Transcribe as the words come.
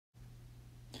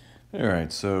All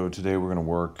right, so today we're going to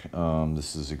work,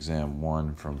 this is exam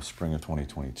 1 from spring of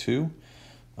 2022.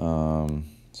 So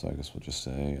I guess we'll just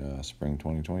say spring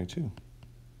 2022.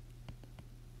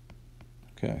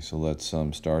 Okay, so let's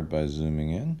start by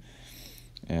zooming in,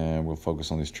 and we'll focus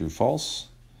on these true-false.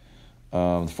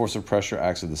 The force of pressure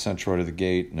acts at the centroid of the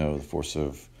gate. No, the force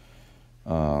of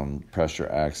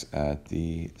pressure acts at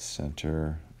the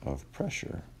center of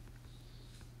pressure.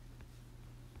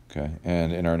 Okay,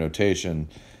 and in our notation,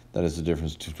 that is the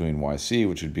difference between YC,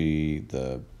 which would be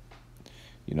the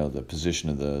position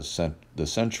of the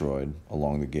centroid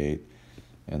along the gate,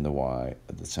 and the Y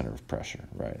at the center of pressure,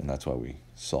 right? And that's why we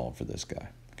solve for this guy.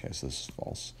 Okay, so this is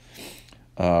false.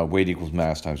 Weight equals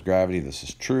mass times gravity. This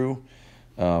is true.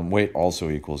 Weight also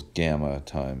equals gamma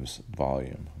times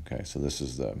volume. Okay, so this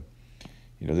is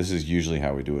this is usually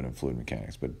how we do it in fluid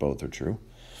mechanics, but both are true.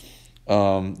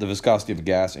 The viscosity of a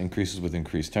gas increases with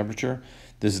increased temperature.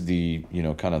 This is the,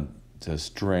 kind of the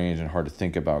strange and hard to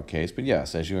think about case. But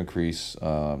yes, as you increase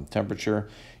temperature,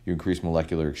 you increase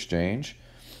molecular exchange.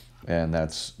 And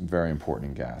that's very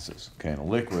important in gases. Okay, in a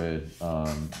liquid,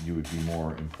 you would be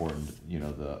more important,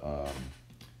 the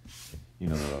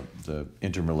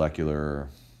intermolecular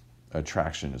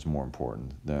attraction is more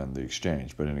important than the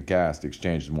exchange. But in a gas, the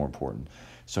exchange is more important.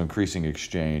 So increasing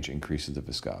exchange increases the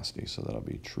viscosity. So that'll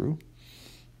be true.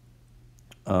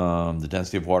 The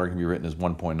density of water can be written as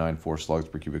 1.94 slugs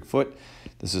per cubic foot.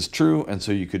 This is true, and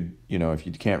so you could, if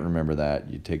you can't remember that,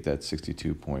 you take that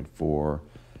 62.4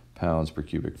 pounds per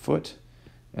cubic foot,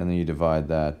 and then you divide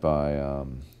that by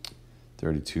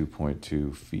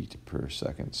 32.2 feet per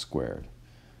second squared.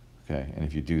 Okay, and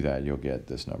if you do that, you'll get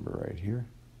this number right here.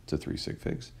 It's a 3 sig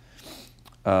figs.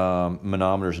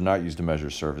 Manometers are not used to measure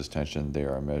surface tension. They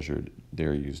are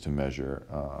used to measure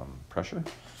pressure.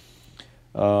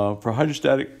 For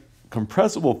hydrostatic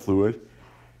compressible fluid,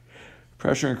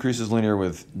 pressure increases linear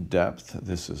with depth.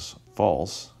 This is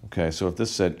false. Okay, so if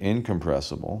this said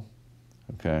incompressible,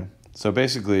 okay, so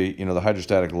basically, the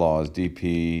hydrostatic law is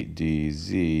dP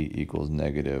dz equals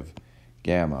negative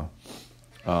gamma.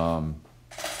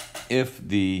 If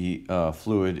the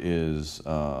fluid is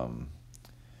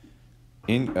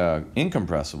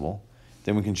incompressible,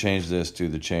 then we can change this to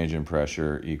the change in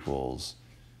pressure equals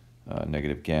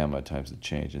negative gamma times the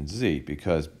change in z,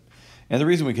 and the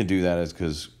reason we can do that is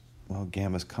because, well,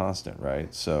 gamma is constant,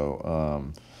 right?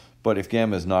 So, but if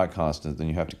gamma is not constant, then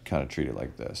you have to kind of treat it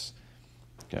like this.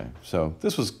 Okay, so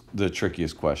this was the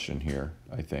trickiest question here,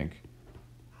 I think.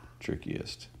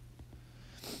 Trickiest.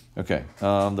 Okay,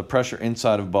 the pressure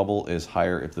inside of a bubble is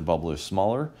higher if the bubble is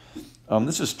smaller.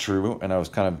 This is true, and I was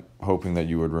kind of hoping that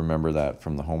you would remember that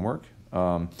from the homework.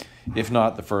 If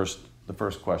not, the first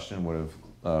question would have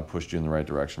pushed you in the right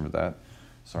direction with that.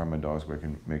 Sorry, my dog's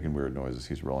making weird noises.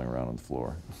 He's rolling around on the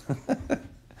floor.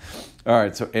 All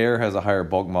right, so air has a higher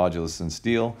bulk modulus than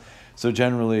steel. So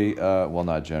generally, well,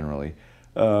 not generally,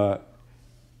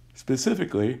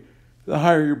 specifically, the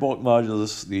higher your bulk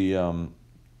modulus, the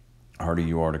harder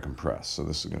you are to compress. So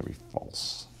this is going to be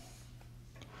false.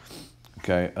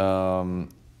 Okay,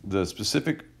 the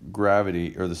specific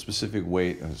gravity, or the specific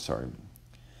weight,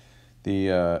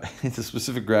 the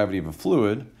specific gravity of a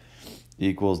fluid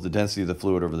equals the density of the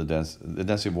fluid over the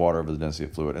density of water over the density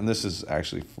of fluid. And this is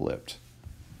actually flipped.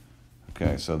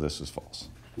 Okay, so this is false.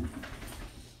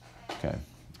 Okay,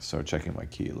 so checking my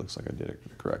key, it looks like I did it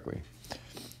correctly.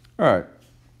 All right,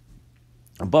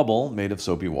 a bubble made of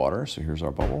soapy water, so here's our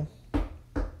bubble,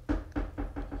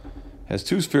 has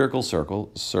two spherical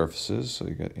surfaces, so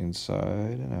you got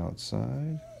inside and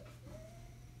outside.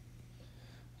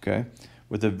 Okay,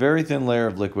 with a very thin layer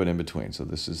of liquid in between, so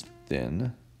this is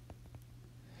thin.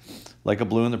 Like a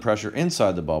balloon, the pressure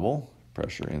inside the bubble,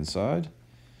 pressure inside,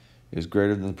 is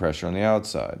greater than the pressure on the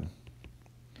outside.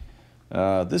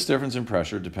 This difference in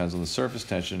pressure depends on the surface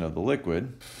tension of the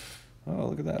liquid. Oh,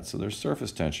 look at that. So there's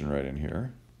surface tension right in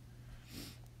here.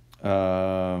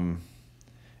 And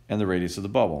the radius of the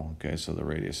bubble. Okay, so the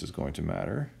radius is going to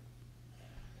matter.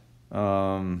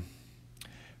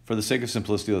 For the sake of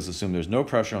simplicity, let's assume there's no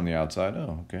pressure on the outside.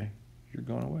 Oh, okay, you're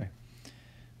going away.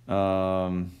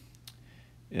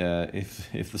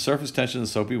 If the surface tension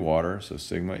is soapy water, so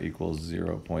sigma equals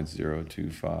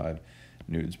 0.025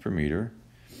 newtons per meter,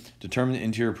 determine the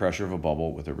interior pressure of a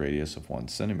bubble with a radius of 1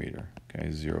 centimeter. Okay,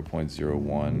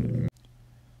 0.01.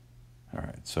 All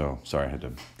right, so sorry, I had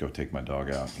to go take my dog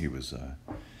out. He was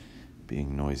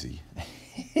being noisy.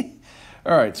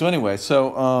 All right, so anyway, so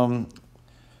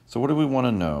what do we want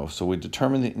to know? So we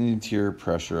determine the interior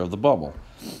pressure of the bubble.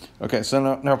 Okay,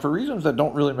 so now for reasons that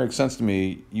don't really make sense to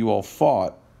me, you all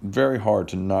fought very hard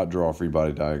to not draw a free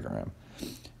body diagram.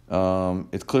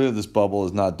 It's clear this bubble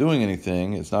is not doing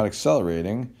anything. It's not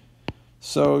accelerating.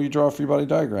 So you draw a free body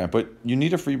diagram. But you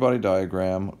need a free body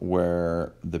diagram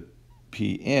where the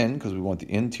Pn, because we want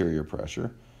the interior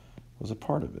pressure, was a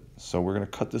part of it. So we're going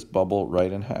to cut this bubble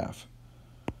right in half.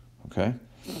 Okay?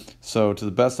 So to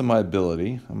the best of my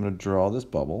ability, I'm going to draw this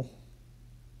bubble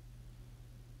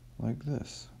like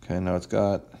this. Okay, now it's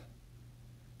got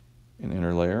an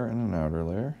inner layer and an outer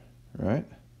layer, right?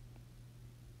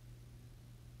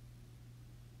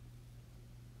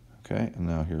 Okay, and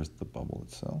now here's the bubble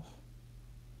itself.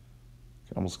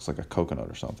 It almost looks like a coconut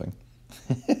or something.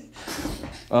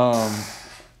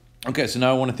 Okay, so now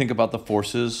I want to think about the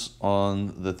forces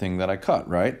on the thing that I cut,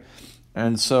 right?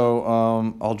 And so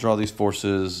I'll draw these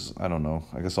forces, I don't know,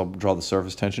 I guess I'll draw the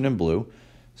surface tension in blue.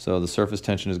 So the surface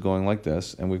tension is going like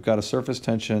this, and we've got a surface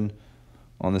tension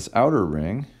on this outer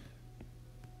ring.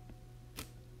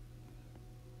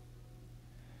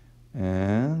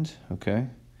 And, okay,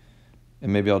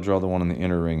 and maybe I'll draw the one on the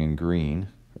inner ring in green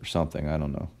or something, I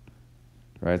don't know.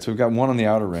 Right, so we've got one on the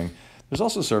outer ring. There's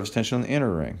also surface tension on the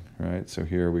inner ring, right? So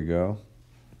here we go.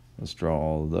 Let's draw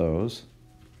all of those.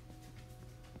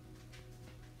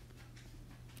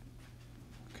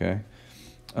 Okay.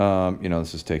 You know,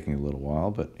 this is taking a little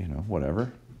while, but, you know,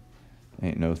 whatever.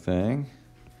 Ain't no thing.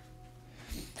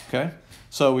 Okay.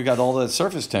 So we got all that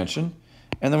surface tension,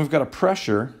 and then we've got a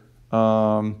pressure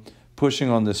pushing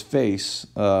on this face,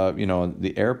 you know,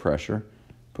 the air pressure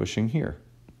pushing here,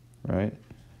 right?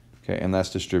 Okay, and that's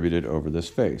distributed over this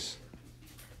face.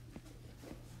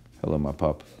 Hello, my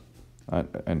pup.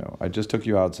 I know. I just took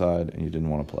you outside, and you didn't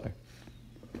want to play.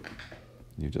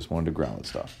 You just wanted to growl and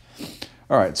stuff.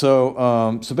 All right,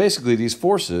 so so basically these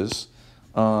forces,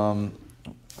 well,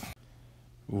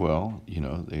 you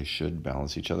know, they should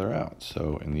balance each other out.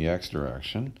 So in the x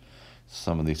direction,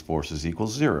 sum of these forces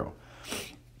equals 0.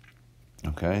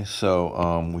 Okay,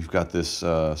 so we've got this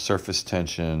surface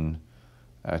tension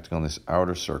acting on this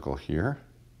outer circle here.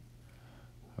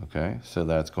 Okay, so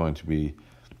that's going to be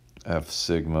F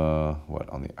sigma, what,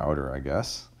 on the outer, I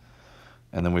guess.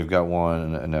 And then we've got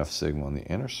an F sigma on the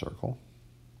inner circle.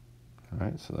 All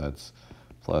right, so that's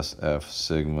plus F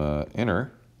sigma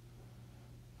inner,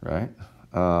 right?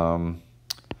 And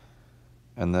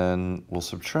then we'll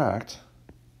subtract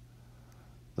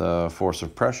the force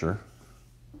of pressure.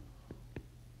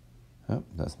 Oh,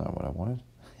 that's not what I wanted.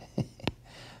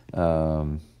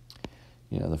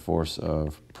 You know, the force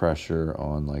of pressure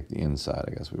on, like, the inside,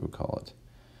 I guess we would call it.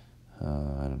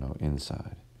 I don't know,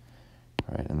 inside.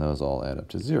 Right, and those all add up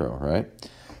to 0, right?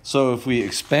 So if we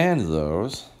expand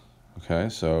those, okay,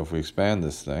 so if we expand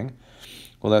this thing,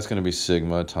 well, that's going to be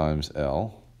sigma times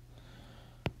L.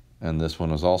 And this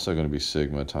one is also going to be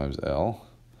sigma times L.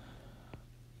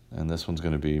 And this one's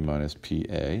going to be minus PA.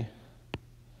 And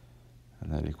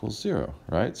that equals 0,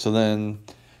 right? So then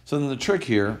the trick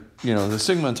here, you know, the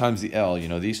sigma times the L, you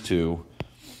know, these two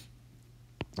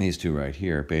right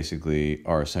here basically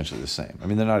are essentially the same. I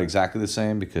mean, they're not exactly the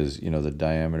same because, you know, the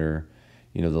diameter,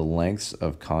 you know, the lengths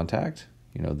of contact,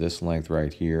 you know, this length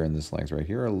right here and this length right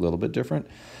here are a little bit different.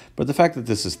 But the fact that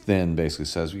this is thin basically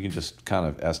says we can just kind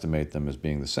of estimate them as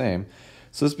being the same.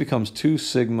 So this becomes 2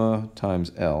 sigma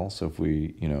times L. So if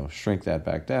we, you know, shrink that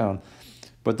back down,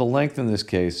 but the length in this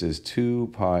case is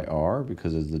 2 pi r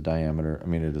because it's the diameter, I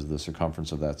mean, it is the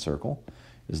circumference of that circle,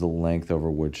 is the length over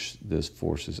which this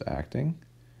force is acting.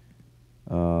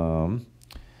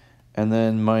 And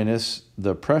then minus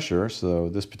the pressure, so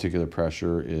this particular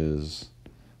pressure is,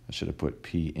 I should have put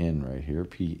Pn right here,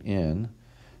 Pn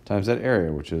times that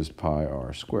area, which is pi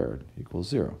r squared, equals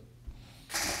 0.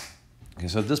 Okay,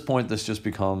 so at this point, this just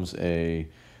becomes a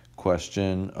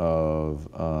question of,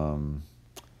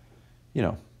 you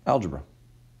know, algebra,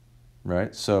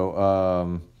 right?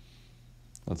 So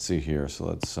let's see here. So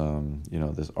let's, you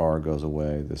know, this r goes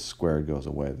away, this squared goes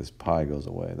away, this pi goes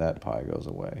away, that pi goes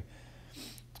away.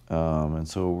 And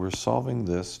so we're solving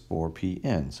this for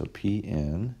Pn. So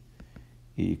Pn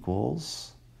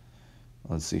equals,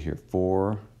 let's see here,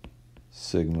 4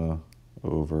 sigma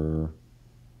over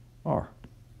r,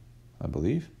 I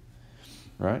believe,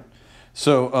 right?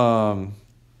 So,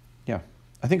 yeah,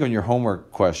 I think on your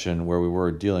homework question where we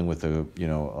were dealing with a, you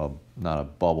know, not a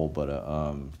bubble, but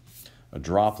a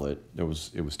droplet, it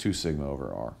was 2 sigma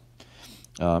over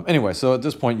r. Anyway, so at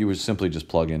this point you would simply just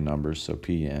plug in numbers. So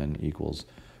Pn equals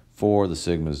 4, the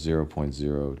sigma is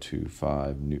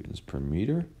 0.025 newtons per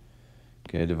meter,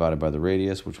 okay, divided by the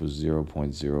radius, which was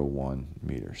 0.01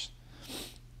 meters.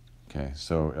 Okay,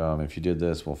 so if you did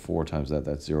this, well, 4 times that,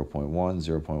 that's 0.1,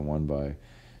 0.1 by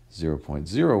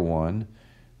 0.01,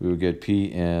 we would get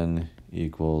Pn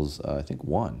equals, I think,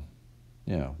 1,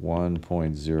 Yeah,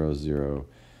 1.00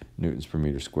 newtons per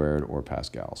meter squared or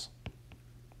pascals.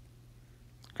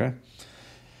 Okay.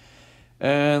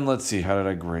 And let's see, how did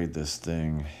I grade this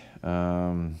thing?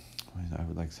 I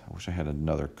wish I had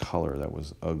another color that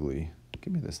was ugly.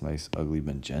 Give me this nice ugly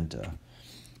magenta.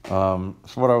 So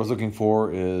what I was looking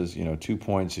for is, 2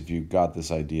 points if you got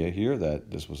this idea here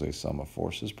that this was a sum of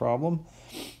forces problem.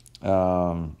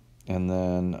 And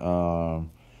then,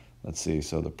 let's see,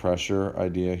 so the pressure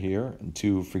idea here, and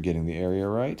 2 for getting the area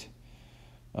right,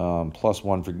 plus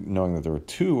 1 for knowing that there were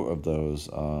 2 of those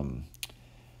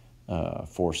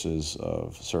forces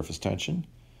of surface tension,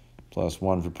 plus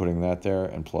 1 for putting that there,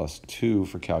 and plus 2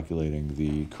 for calculating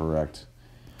the correct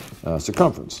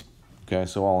circumference. Okay,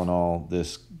 so all in all,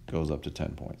 this goes up to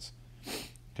 10 points.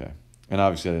 Okay, and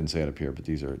obviously I didn't say it up here, but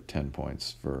these are 10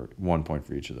 points for 1 point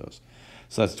for each of those.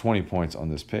 So that's 20 points on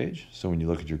this page. So when you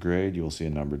look at your grade, you will see a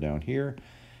number down here,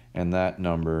 and that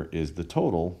number is the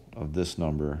total of this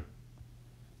number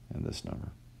and this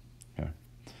number. Okay,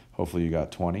 hopefully you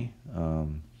got 20,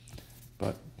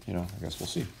 but I guess we'll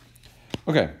see.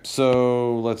 Okay,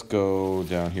 so let's go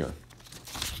down here.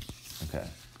 Okay.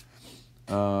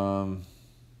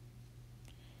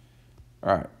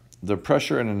 All right, the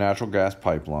pressure in a natural gas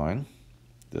pipeline,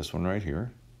 this one right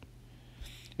here,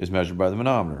 is measured by the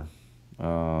manometer.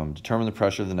 Determine the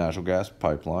pressure of the natural gas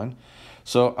pipeline.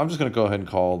 So I'm just going to go ahead and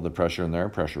call the pressure in there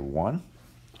pressure 1.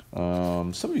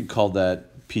 Some of you called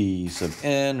that P sub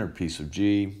N or P sub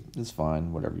G. It's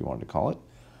fine, whatever you wanted to call it.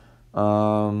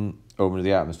 Over to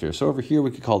the atmosphere. So over here we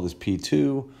could call this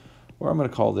P2, or I'm going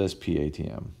to call this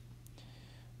PATM.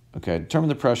 Okay, determine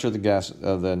the pressure of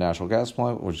the natural gas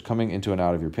plant, which is coming into and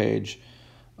out of your page.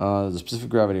 The specific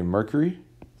gravity of mercury,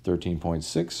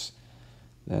 13.6.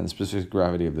 And the specific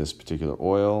gravity of this particular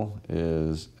oil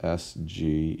is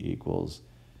Sg equals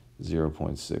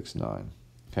 0.69.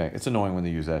 Okay, it's annoying when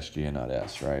they use Sg and not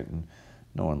S, right? And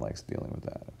no one likes dealing with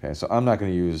that. Okay, so I'm not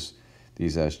going to use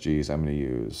these Sg's. I'm going to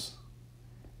use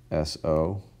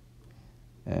SO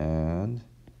and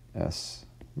S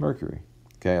mercury.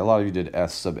 Okay, a lot of you did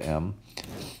S sub M,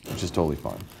 which is totally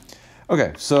fine.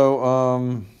 Okay,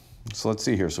 so let's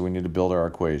see here. So we need to build our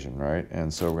equation, right?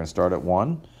 And so we're going to start at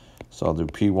 1. So I'll do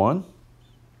P1.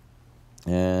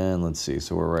 And let's see.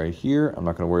 So we're right here. I'm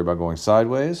not going to worry about going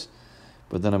sideways,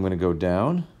 but then I'm going to go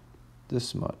down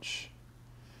this much.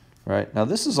 Right? Now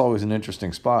this is always an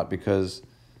interesting spot because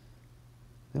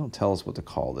they don't tell us what to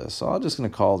call this. So I'm just going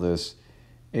to call this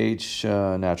H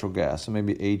natural gas. So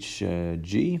maybe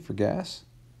Hg for gas.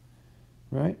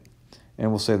 Right? And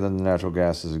we'll say that the natural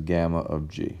gas is a gamma of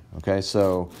G. Okay,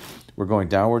 so we're going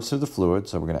downwards through the fluid,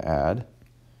 so we're going to add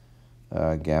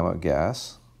gamma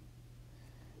gas,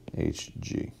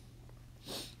 Hg.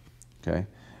 Okay,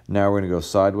 now we're going to go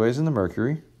sideways in the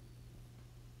mercury.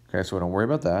 Okay, so don't worry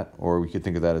about that, or we could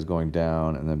think of that as going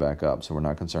down and then back up, so we're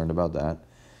not concerned about that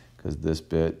because this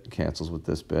bit cancels with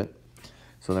this bit.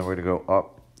 So then we're going to go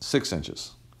up 6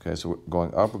 inches. Okay, so we're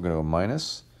going up, we're going to go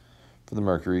minus for the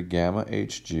mercury, gamma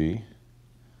Hg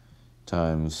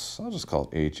times, I'll just call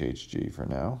it HHG for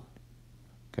now.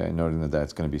 Okay, noting that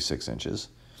that's going to be 6 inches,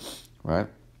 right?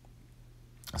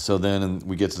 So then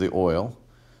we get to the oil.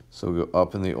 So we go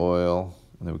up in the oil,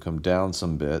 and then we come down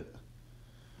some bit.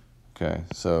 Okay,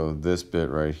 so this bit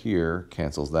right here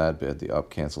cancels that bit. The up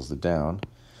cancels the down.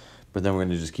 But then we're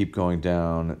going to just keep going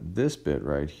down this bit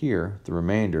right here, the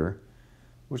remainder,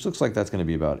 which looks like that's going to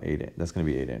be about 8. That's going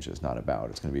to be 8 inches, not about.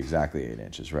 It's going to be exactly 8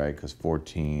 inches, right? Because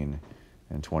 14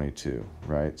 and 22,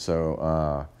 right?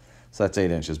 So that's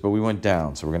 8 inches. But we went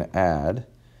down, so we're going to add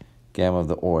gamma of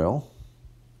the oil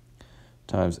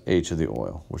times H of the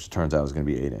oil, which it turns out is going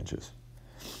to be 8 inches.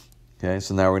 Okay,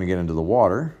 so now we're going to get into the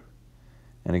water.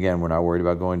 And again, we're not worried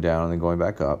about going down and then going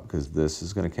back up because this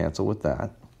is going to cancel with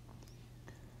that.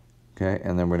 Okay,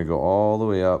 and then we're going to go all the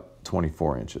way up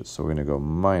 24 inches. So we're going to go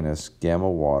minus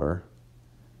gamma water,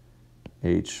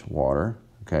 H water.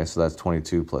 Okay, so that's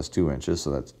 22 plus 2 inches, so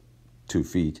that's 2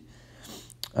 feet.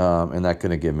 And that's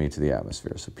going to give me to the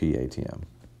atmosphere, so PATM.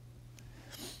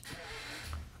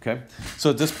 Okay, so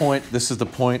at this point, this is the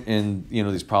point in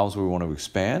these problems where we want to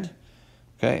expand.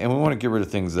 Okay, and we want to get rid of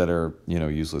things that are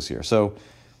useless here. So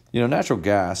natural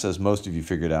gas, as most of you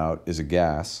figured out, is a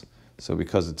gas. So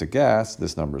because it's a gas,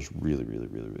 this number is really, really,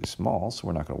 really, really small, so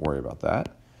we're not going to worry about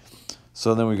that.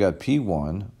 So then we got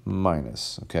P1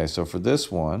 minus. Okay, so for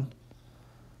this one,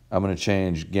 I'm going to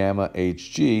change gamma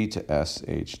Hg to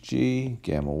SHG,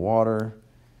 gamma water,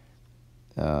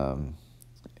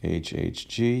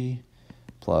 HHG,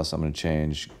 plus I'm going to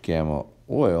change gamma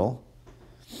oil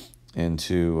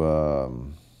into,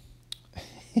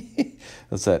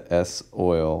 what's that, S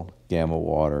oil gamma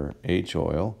water H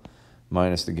oil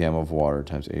minus the gamma of water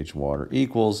times H water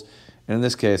equals, and in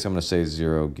this case, I'm going to say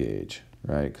 0 gauge,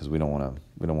 right? Because we don't want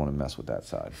to mess with that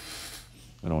side.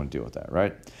 We don't want to deal with that,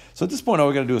 right? So at this point, all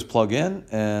we got to do is plug in,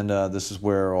 and this is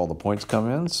where all the points come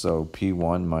in. So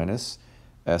P1 minus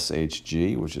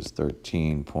SHG, which is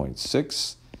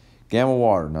 13.6. Gamma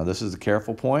water. Now this is the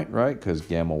careful point, right? Because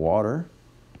gamma water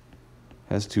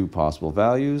has two possible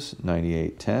values,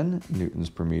 98.10 newtons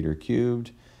per meter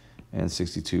cubed and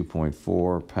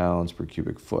 62.4 pounds per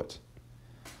cubic foot.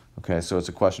 Okay, so it's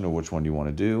a question of which one do you want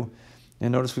to do.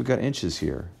 And notice we've got inches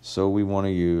here. So we want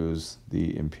to use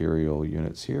the imperial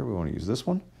units here. We want to use this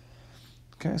one.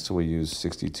 Okay, so we use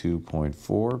 62.4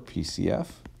 PCF.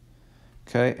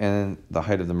 Okay, and the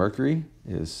height of the mercury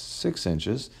is 6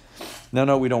 inches.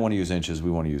 No, we don't want to use inches.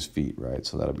 We want to use feet, right?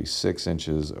 So that'll be 6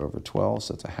 inches over 12,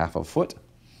 so that's a half a foot.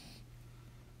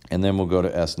 And then we'll go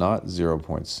to S naught,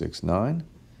 0.69.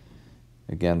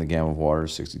 Again, the gamma of water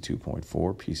is 62.4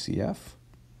 PCF.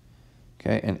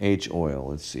 Okay, and H oil,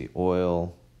 let's see,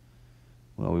 oil,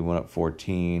 well, we went up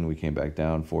 14, we came back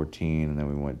down 14, and then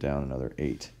we went down another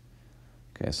 8.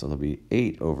 Okay, so there'll be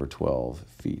 8 over 12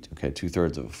 feet. Okay,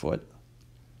 2/3 of a foot.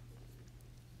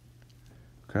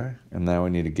 Okay, and now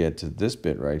we need to get to this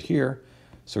bit right here.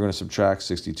 So we're going to subtract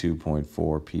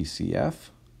 62.4 PCF.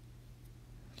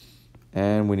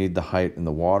 And we need the height in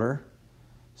the water.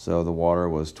 So the water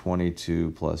was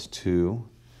 22 plus 2.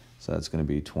 So that's going to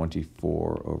be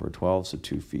 24 over 12, so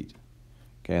 2 feet.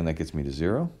 Okay, and that gets me to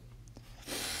 0.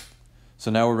 So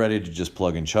now we're ready to just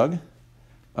plug and chug.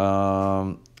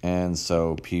 And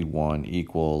so P1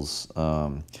 equals,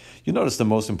 you notice the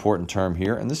most important term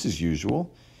here, and this is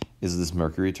usual, is this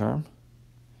mercury term,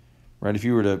 right? If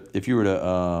you were to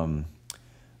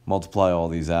multiply all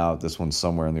these out, this one's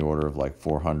somewhere in the order of like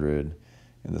 400,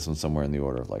 and this one's somewhere in the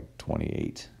order of like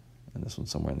 28, and this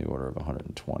one's somewhere in the order of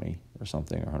 120 or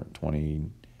something, or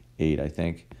 128, I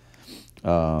think.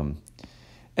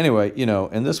 Anyway,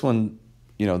 and this one,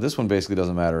 this one basically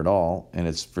doesn't matter at all, and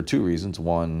it's for two reasons.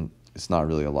 One, it's not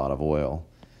really a lot of oil,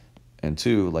 and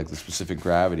two, like the specific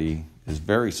gravity is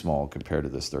very small compared to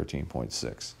this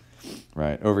 13.6.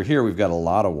 Right, over here we've got a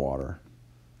lot of water,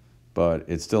 but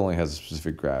it still only has a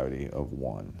specific gravity of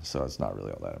 1, so it's not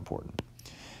really all that important.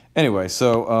 Anyway,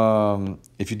 so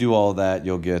if you do all of that,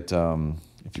 you'll get,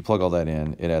 if you plug all that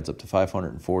in, it adds up to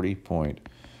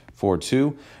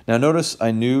 540.42. Now notice I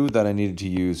knew that I needed to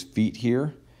use feet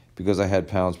here because I had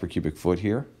pounds per cubic foot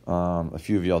here. A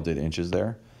few of y'all did inches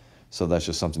there, so that's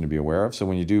just something to be aware of. So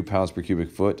when you do pounds per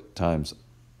cubic foot times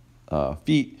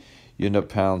feet, you end up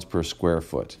pounds per square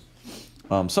foot.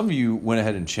 Some of you went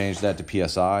ahead and changed that to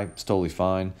PSI. It's totally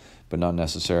fine, but not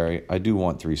necessary. I do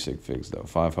want 3 sig figs, though.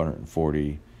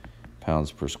 540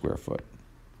 pounds per square foot.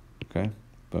 Okay,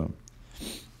 boom.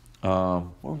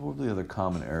 What were the other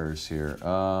common errors here?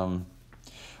 Oh,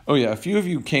 yeah, a few of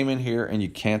you came in here and you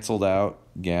canceled out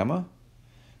gamma.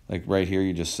 Like right here,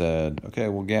 you just said, okay,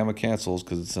 well, gamma cancels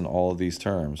because it's in all of these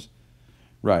terms.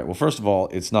 Right, well, first of all,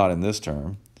 it's not in this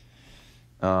term.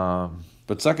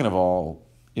 But second of all,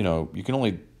 you can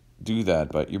only do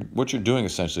that, but what you're doing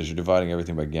essentially is you're dividing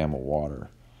everything by gamma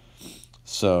water.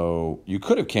 So you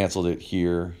could have canceled it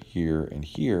here, here, and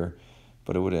here,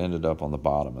 but it would have ended up on the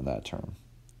bottom in that term.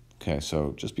 Okay,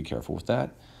 so just be careful with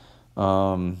that.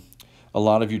 A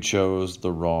lot of you chose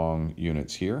the wrong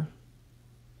units here.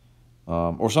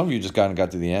 Or some of you just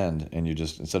got to the end and you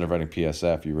just, instead of writing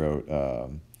PSF, you wrote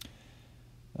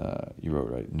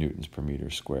right, newtons per meter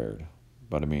squared.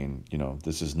 But I mean,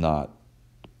 this is not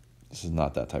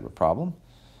that type of problem.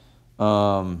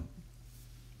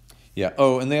 Yeah.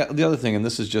 Oh, and the other thing, and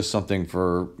this is just something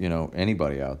for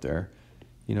anybody out there.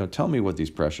 Tell me what these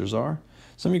pressures are.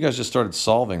 Some of you guys just started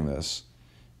solving this,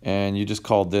 and you just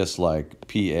called this like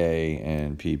PA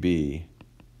and PB.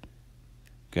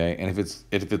 Okay, and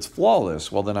if it's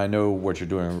flawless, well then I know what you're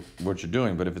doing.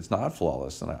 But if it's not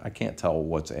flawless, then I can't tell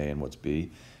what's A and what's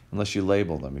B unless you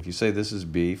label them. If you say this is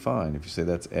B, fine. If you say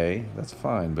that's A, that's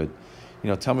fine. But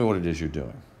tell me what it is you're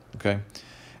doing. Okay.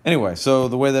 Anyway, so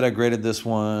the way that I graded this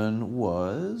one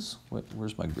was,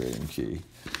 where's my grading key?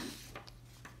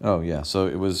 Oh yeah, so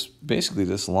it was basically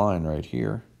this line right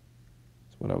here.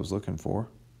 That's what I was looking for.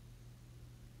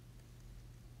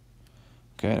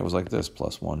 Okay, and it was like this: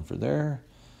 +1 for there,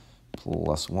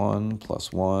 +1, +1,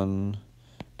 +1,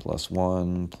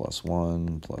 +1, +1, +1,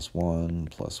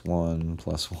 +1,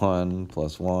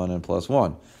 +1, and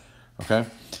 +1. Okay.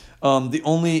 The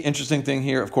only interesting thing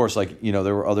here, of course, like,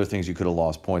 there were other things you could have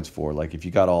lost points for. Like if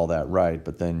you got all that right,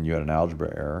 but then you had an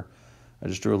algebra error, I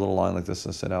just drew a little line like this.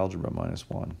 I said algebra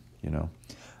 -1,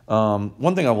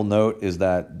 One thing I will note is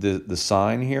that the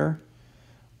sign here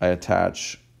I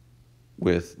attach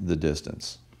with the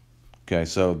distance. Okay,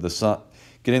 so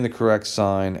getting the correct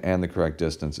sign and the correct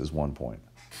distance is 1 point.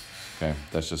 Okay,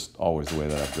 that's just always the way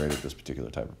that I've graded this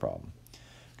particular type of problem.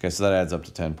 Okay, so that adds up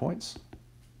to 10 points.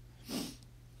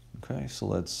 Okay, so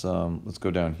let's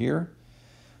go down here.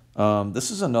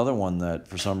 This is another one that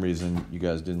for some reason you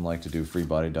guys didn't like to do free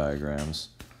body diagrams.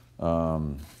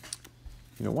 One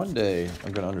day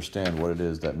I'm going to understand what it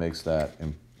is that makes that,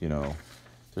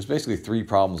 there's basically 3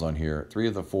 problems on here. 3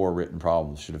 of the 4 written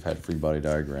problems should have had free body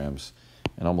diagrams,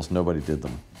 and almost nobody did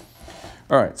them.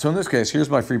 All right, so in this case,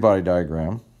 here's my free body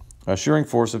diagram. A shearing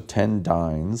force of 10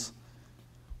 dynes,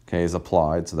 okay, is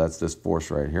applied, so that's this force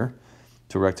right here,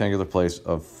 to a rectangular place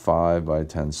of 5 by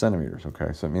 10 centimeters,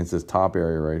 okay? So it means this top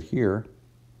area right here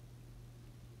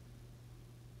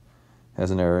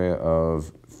has an area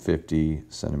of 50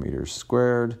 centimeters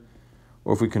squared,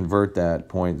 or if we convert that,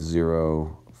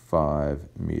 0.05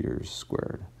 meters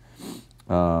squared.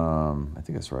 I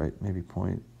think that's right, maybe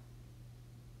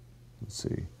let's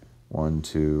see, 1,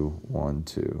 2, 1,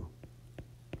 2.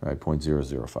 Right,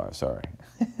 0.005, sorry.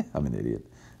 I'm an idiot.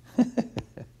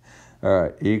 All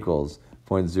right, equals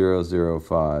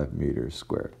 0.005 meters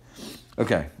squared.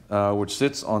 Okay, which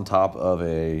sits on top of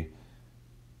a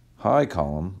high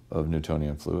column of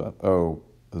Newtonian fluid,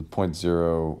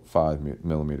 0.05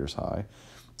 millimeters high.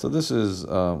 So this is,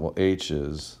 H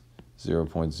is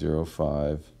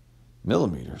 0.05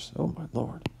 millimeters. Oh, my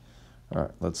Lord. All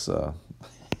right, let's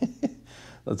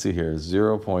see here,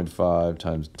 0.5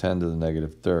 times 10 to the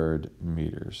negative third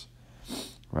meters.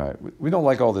 Right, we don't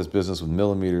like all this business with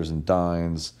millimeters and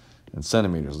dynes and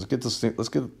centimeters.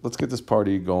 Let's get this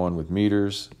party going with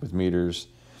meters,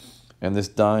 and this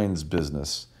dynes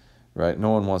business, right?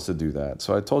 No one wants to do that.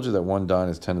 So I told you that 1 dyne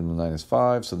is 10 to the minus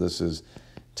 5, so this is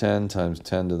 10 times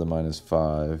 10 to the minus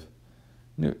 5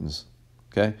 newtons.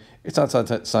 Okay, it's not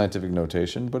scientific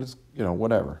notation, but it's,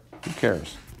 whatever. Who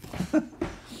cares?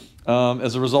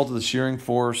 As a result of the shearing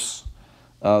force,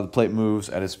 the plate moves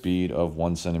at a speed of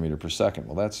 1 centimeter per second.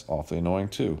 Well, that's awfully annoying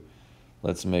too.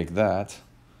 Let's make that.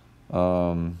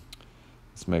 We'll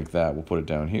put it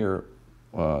down here.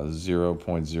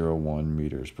 0.01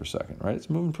 meters per second. Right? It's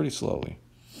moving pretty slowly.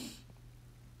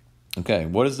 Okay.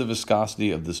 What is the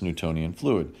viscosity of this Newtonian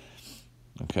fluid?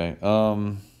 Okay.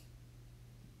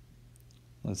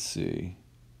 Let's see.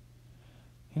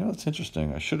 It's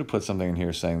interesting. I should have put something in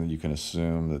here saying that you can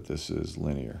assume that this is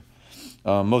linear.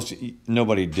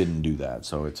 Nobody didn't do that,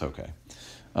 so it's okay.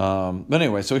 But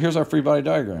anyway, so here's our free body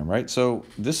diagram, right? So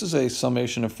this is a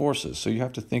summation of forces. So you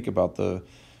have to think about the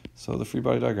free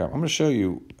body diagram. I'm going to show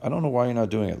you. I don't know why you're not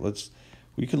doing it.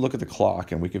 We can look at the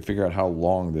clock and we can figure out how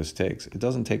long this takes. It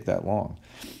doesn't take that long,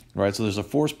 right? So there's a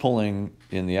force pulling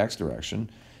in the x direction,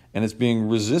 and it's being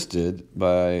resisted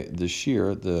by the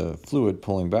shear, the fluid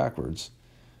pulling backwards,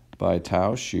 by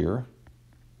tau shear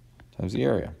times the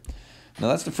area. Now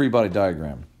that's the free body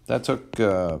diagram. That took,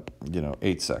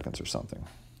 8 seconds or something.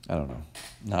 I don't know,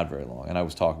 not very long. And I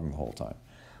was talking the whole time.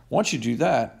 Once you do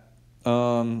that,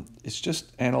 it's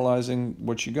just analyzing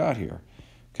what you got here.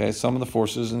 Okay, sum of the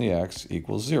forces in the x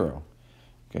equals 0.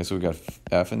 Okay, so we got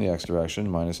F in the x direction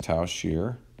minus tau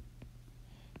shear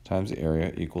times the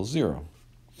area equals 0.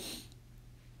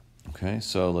 Okay,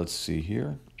 so let's see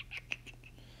here.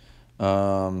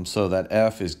 So that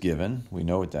F is given. We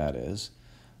know what that is.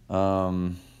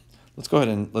 Let's go ahead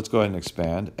and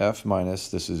expand. F minus,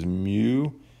 this is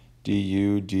mu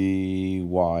du dy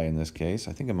in this case.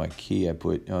 I think in my key I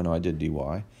put, I did dy,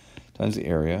 times the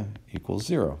area equals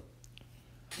 0.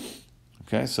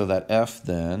 Okay, so that F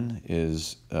then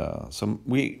is, so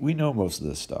we know most of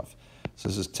this stuff. So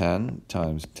this is 10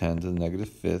 times 10 to the negative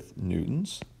 5th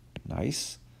newtons.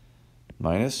 Nice.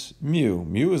 Minus mu.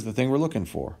 Mu is the thing we're looking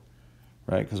for,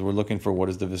 right? Because we're looking for what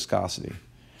is the viscosity.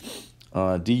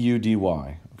 Du dy.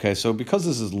 Okay, so because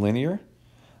this is linear,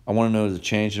 I want to know the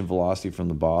change in velocity from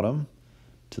the bottom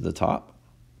to the top.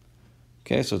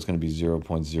 Okay, so it's going to be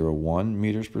 0.01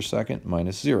 meters per second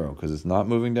minus 0, because it's not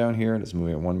moving down here and it's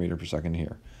moving at 1 meter per second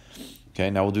here. Okay,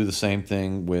 now we'll do the same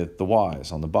thing with the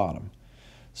y's on the bottom.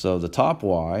 So the top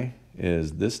y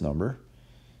is this number,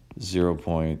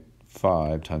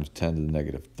 0.5 times 10 to the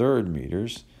negative third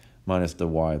meters, minus the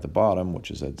y at the bottom,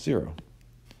 which is at 0.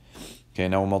 Okay,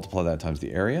 now we'll multiply that times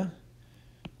the area,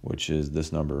 which is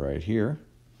this number right here,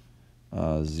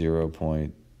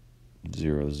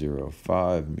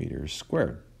 0.005 meters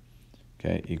squared,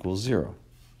 okay, equals 0.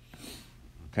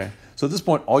 Okay, so at this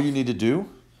point, all you need to do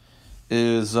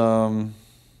is,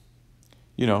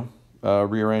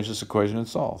 rearrange this equation and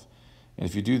solve. And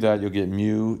if you do that, you'll get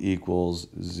mu equals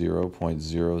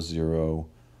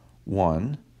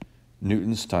 0.001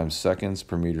 newtons times seconds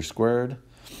per meter squared.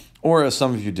 Or as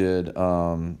some of you did,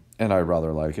 and I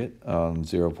rather like it,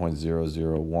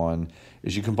 0.001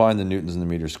 is you combine the newtons and the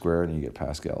meters squared and you get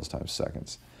pascals times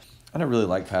seconds. I don't really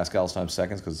like pascals times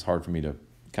seconds because it's hard for me to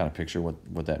kind of picture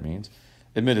what that means.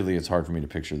 Admittedly, it's hard for me to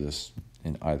picture this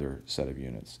in either set of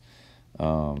units.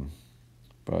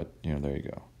 But, you know, there you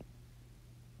go.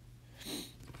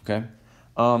 Okay.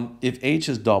 If H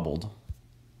is doubled,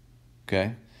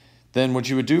 okay, then what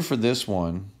you would do for this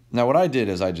one, now what I did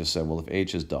is I just said, well, if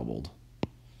H is doubled,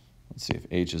 let's see if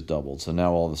H is doubled. So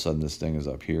now all of a sudden this thing is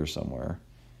up here somewhere.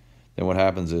 Then what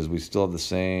happens is we still have the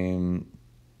same,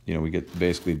 you know, we get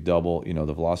basically double, you know,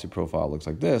 the velocity profile looks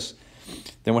like this.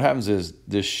 Then what happens is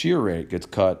this shear rate gets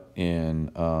cut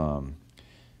in,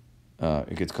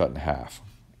 it gets cut in half.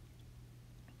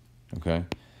 Okay.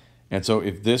 And so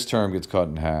if this term gets cut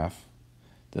in half,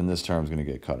 then this term is going to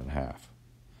get cut in half.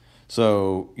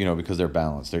 So, you know, because they're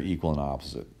balanced, they're equal and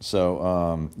opposite.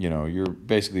 So, you know, you're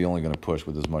basically only going to push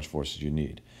with as much force as you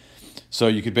need. So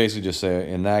you could basically just say,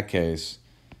 in that case,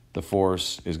 the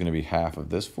force is going to be half of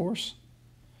this force.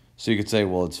 So you could say,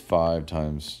 well, it's 5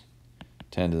 times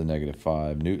 10 to the negative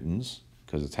 5 newtons,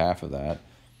 because it's half of that,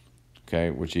 okay,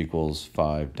 which equals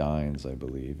 5 dynes, I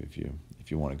believe, if you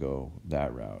want to go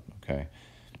that route, okay.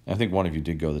 I think one of you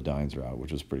did go the dynes route,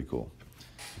 which was pretty cool,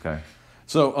 okay.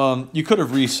 So you could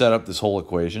have reset up this whole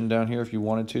equation down here if you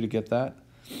wanted to get that.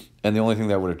 And the only thing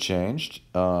that would have changed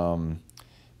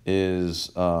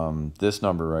is this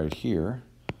number right here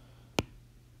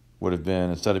would have been,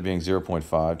 instead of being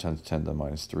 0.5 times 10 to the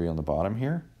minus 3 on the bottom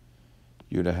here,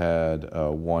 you would have had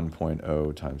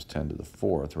 1.0 times 10 to the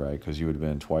 4th, right? Because you would have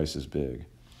been twice as big,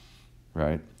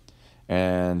 right?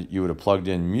 And you would have plugged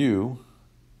in mu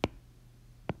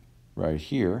right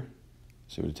here.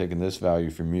 So you would have taken this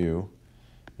value for mu,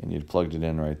 and you'd plugged it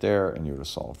in right there, and you would have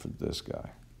solved for this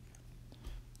guy.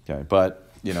 Okay,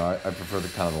 but you know, I prefer the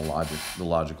kind of the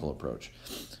logical approach.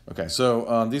 Okay,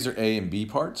 so these are A and B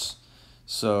parts.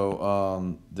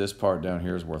 So this part down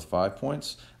here is worth 5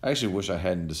 points. I actually wish I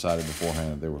hadn't decided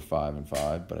beforehand that they were 5 and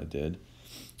 5, but I did.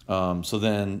 So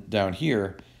then down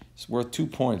here, it's worth 2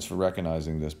 points for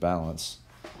recognizing this balance.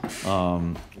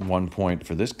 1 point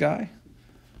for this guy.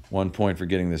 1 point for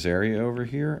getting this area over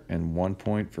here, and 1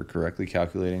 point for correctly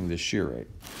calculating this shear rate.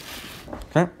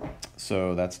 Okay,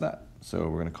 so that's that. So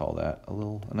we're going to call that a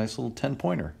nice little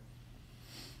 10-pointer.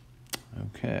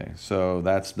 Okay, so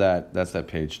that's that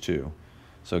page 2.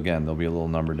 So again, there'll be a little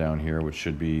number down here, which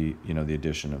should be, you know, the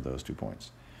addition of those 2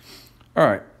 points. All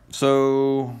right,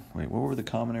 so wait, what were the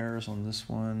common errors on this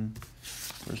one?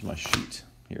 Where's my sheet?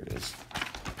 Here it is.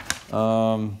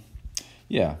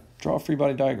 Yeah, draw a free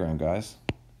body diagram, guys.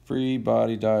 Free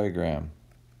body diagram.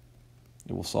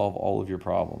 It will solve all of your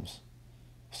problems.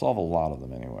 Solve a lot of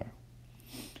them anyway.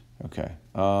 Okay.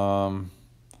 All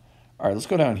right, let's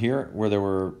go down here where there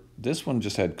were, this one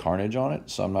just had carnage on it,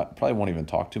 so probably won't even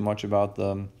talk too much about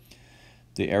the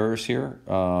errors here.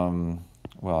 Well,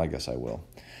 I guess I will.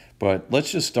 But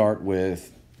let's just start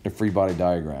with a free body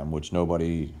diagram, which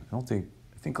nobody, I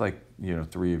think like, you know,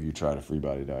 3 of you tried a free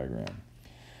body diagram.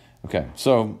 Okay,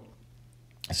 so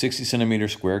 60 centimeter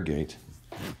square gate.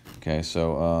 Okay,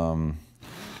 so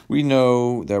we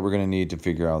know that we're going to need to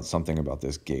figure out something about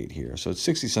this gate here. So it's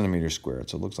 60 centimeters squared,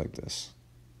 so it looks like this.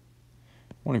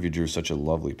 One of you drew such a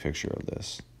lovely picture of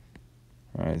this.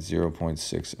 All right,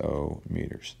 0.60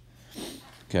 meters.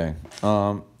 Okay,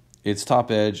 its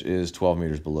top edge is 12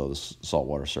 meters below the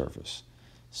saltwater surface.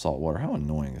 Saltwater, how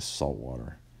annoying is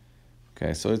saltwater?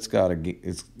 Okay, so it's got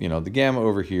it's, you know, the gamma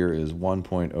over here is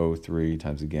 1.03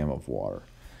 times the gamma of water.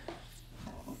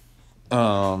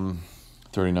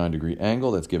 39-degree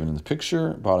angle, that's given in the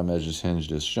picture. Bottom edge is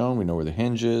hinged as shown. We know where the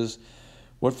hinge is.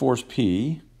 What force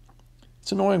P?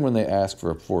 It's annoying when they ask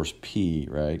for a force P,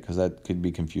 right? Because that could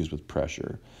be confused with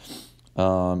pressure.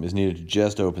 Is needed to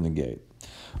just open the gate.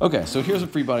 Okay, so here's a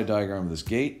free body diagram of this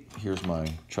gate. Here's my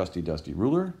trusty dusty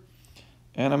ruler.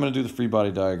 And I'm going to do the free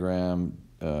body diagram.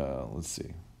 Let's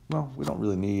see. Well, we don't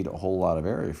really need a whole lot of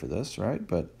area for this, right?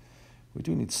 But we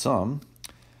do need some.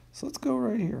 So let's go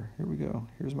right here. Here we go.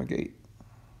 Here's my gate.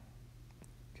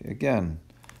 Okay, again,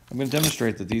 I'm going to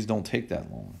demonstrate that these don't take that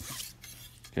long.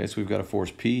 Okay, so we've got a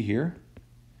force P here,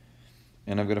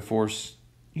 and I've got a force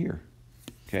here.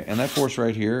 Okay, and that force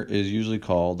right here is usually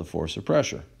called the force of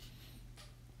pressure.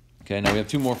 Okay, now we have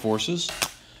 2 more forces,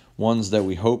 ones that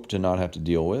we hope to not have to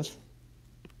deal with.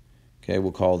 Okay,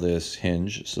 we'll call this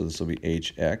hinge, so this will be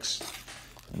HX,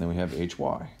 and then we have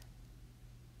HY.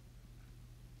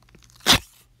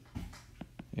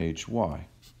 HY.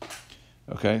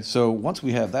 Okay, so once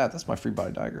we have that, that's my free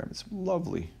body diagram. It's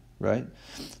lovely, right?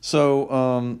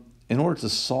 So in order to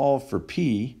solve for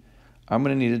P, I'm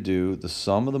going to need to do the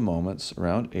sum of the moments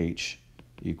around H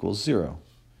equals 0.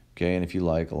 Okay, and if you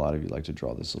like, a lot of you like to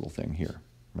draw this little thing here,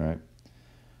 right?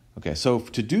 Okay, so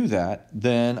to do that,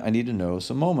 then I need to know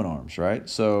some moment arms, right?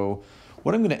 So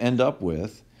what I'm going to end up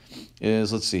with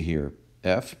is, let's see here,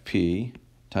 Fp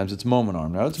times its moment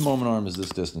arm. Now its moment arm is this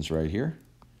distance right here.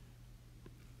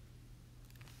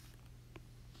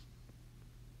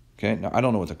 Okay, now I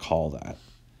don't know what to call that.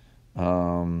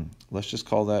 Let's just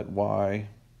call that Y,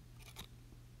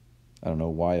 I don't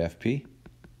know, YFP?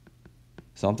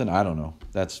 Something? I don't know.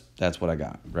 That's what I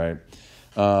got, right?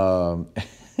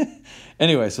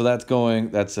 Anyway, so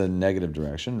that's a negative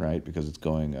direction, right? Because it's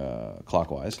going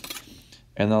clockwise.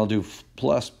 And then I'll do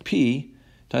plus P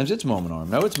times its moment arm.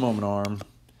 Now its moment arm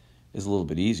is a little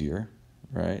bit easier,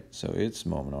 right? So its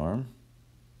moment arm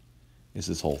is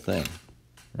this whole thing,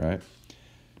 right?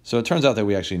 So it turns out that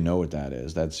we actually know what that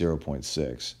is. That's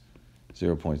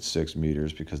 0.6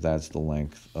 meters, because that's the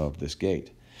length of this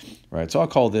gate, right? So I'll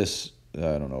call this, I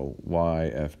don't know,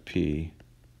 YFP.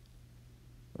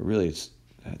 But really, it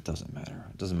doesn't matter.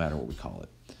 It doesn't matter what we call it.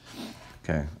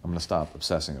 Okay, I'm going to stop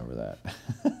obsessing over that.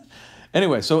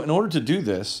 Anyway, so in order to do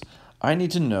this, I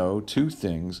need to know two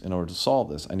things in order to solve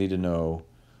this. I need to know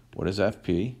what is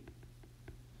FP,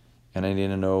 and I need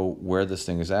to know where this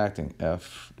thing is acting.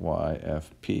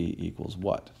 FYFP equals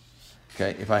what?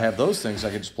 Okay, if I have those things,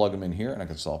 I can just plug them in here, and I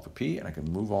can solve for P, and I can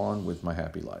move on with my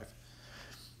happy life.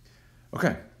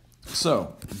 Okay,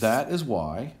 so that is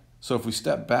why. So if we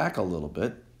step back a little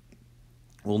bit,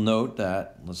 we'll note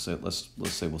that, let's say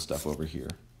we'll step over here.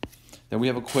 Then we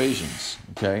have equations,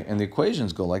 okay? And the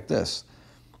equations go like this.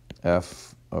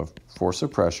 F of force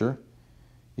of pressure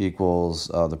equals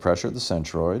the pressure at the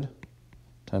centroid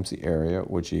times the area,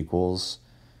 which equals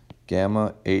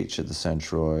gamma H at the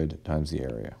centroid times the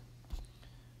area.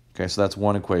 Okay, so that's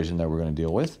one equation that we're going to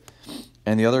deal with.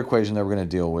 And the other equation that we're going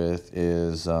to deal with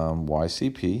is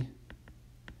YCP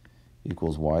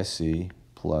equals YC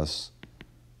plus,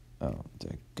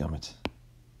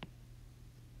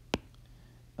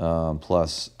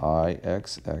 plus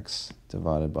IXX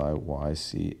divided by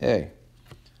YCA.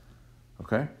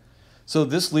 Okay? So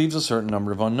this leaves a certain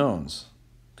number of unknowns.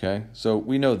 Okay? So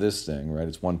we know this thing, right?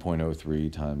 It's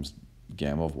 1.03 times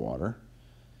gamma of water.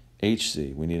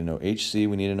 HC, we need to know HC,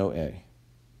 we need to know A.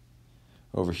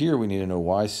 Over here, we need to know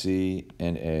YC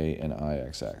and A and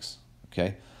IXX.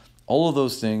 Okay? All of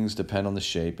those things depend on the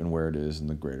shape and where it is in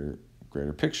the greater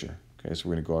picture. Okay, so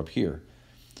we're going to go up here.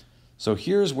 So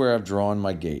here's where I've drawn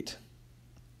my gate.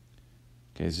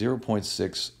 Okay,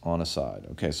 0.6 on a side.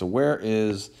 Okay, so where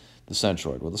is the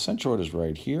centroid? Well, the centroid is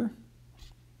right here.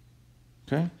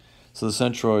 Okay, so the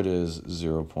centroid is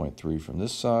 0.3 from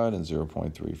this side and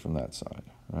 0.3 from that side.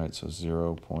 Right, so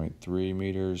 0.3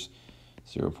 meters,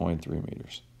 0.3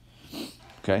 meters.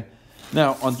 Okay,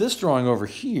 now on this drawing over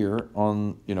here,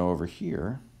 over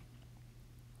here,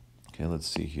 okay, let's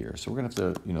see here. So we're going to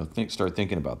have to, start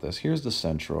thinking about this. Here's the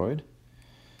centroid,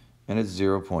 and it's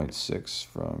 0.6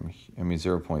 from,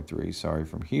 0.3, sorry,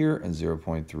 from here, and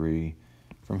 0.3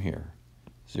 from here.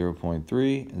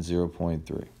 0.3 and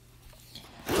 0.3.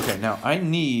 Okay, now I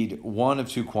need one of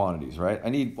two quantities, right? I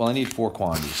need 4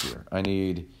 quantities here. I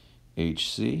need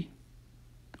HC,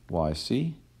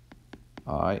 YC,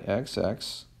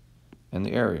 IXX, and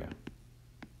the area.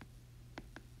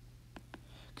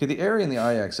 Okay, the area and the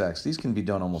IXX, these can be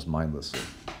done almost mindlessly,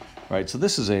 right? So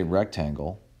this is a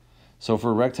rectangle. So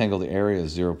for a rectangle, the area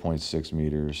is 0.6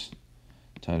 meters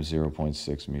times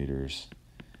 0.6 meters,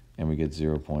 and we get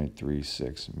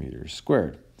 0.36 meters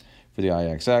squared. For the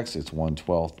IXX, it's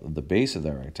 1/12 of the base of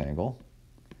that rectangle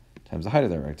times the height of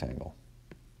that rectangle,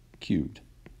 cubed,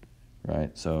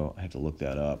 right? So I have to look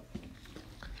that up.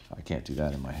 I can't do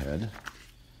that in my head.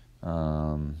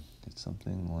 It's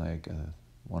something like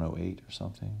 108 or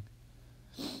something.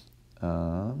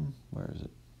 Where is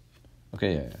it?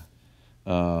 Okay, yeah.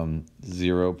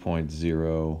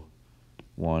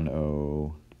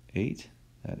 0.0108.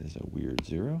 That is a weird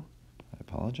zero. I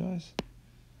apologize.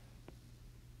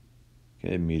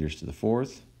 Okay, meters to the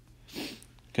fourth.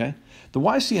 Okay, the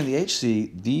YC and the HC,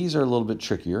 these are a little bit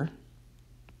trickier.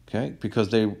 Okay,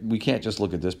 because we can't just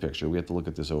look at this picture. We have to look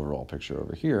at this overall picture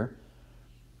over here.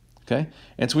 Okay,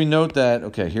 and so we note that,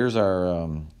 okay, here's our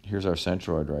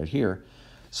centroid right here.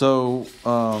 So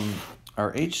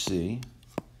our HC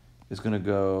is going to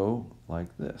go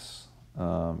like this.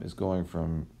 Is going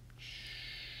from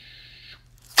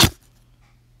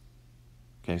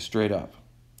straight up.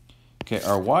 Okay,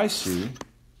 our YC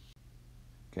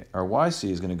Okay, our YC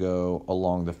is going to go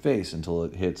along the face until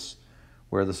it hits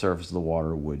where the surface of the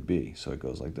water would be. So it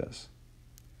goes like this.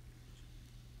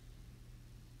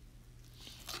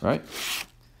 Right?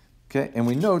 Okay, and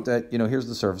we note that, here's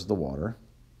the surface of the water,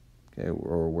 okay,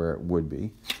 or where it would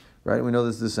be, right? We know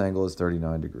this angle is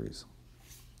 39 degrees.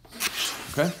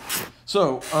 Okay?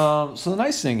 So the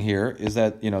nice thing here is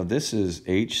that, this is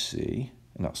HC.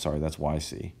 No, sorry, that's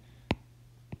YC.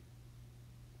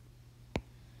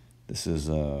 This is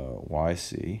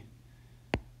YC,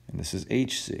 and this is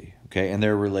HC, okay? And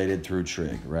they're related through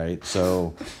trig, right?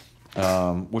 So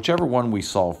whichever one we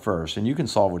solve first, and you can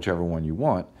solve whichever one you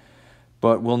want,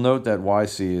 but we'll note that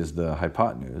YC is the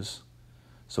hypotenuse.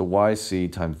 So YC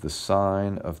times the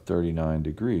sine of 39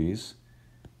 degrees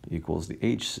equals the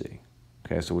HC.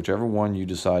 Okay, so whichever one you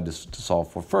decide to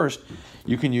solve for first,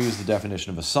 you can use the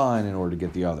definition of a sine in order to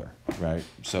get the other, right?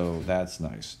 So that's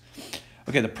nice.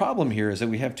 Okay, the problem here is that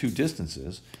we have two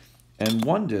distances, and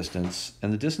one distance,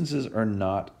 and the distances are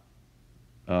not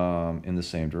in the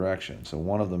same direction. So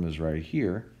one of them is right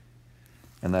here,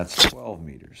 and that's 12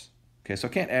 meters. Okay, so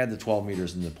I can't add the 12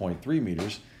 meters and the 0.3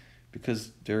 meters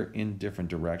because they're in different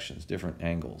directions, different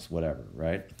angles, whatever,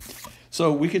 right?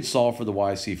 So we could solve for the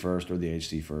YC first or the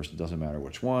HC first. It doesn't matter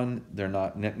which one. They're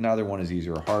not, neither one is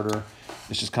easier or harder.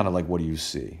 It's just kind of like, what do you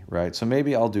see, right? So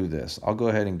maybe I'll do this. I'll go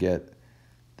ahead and get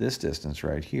this distance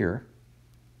right here,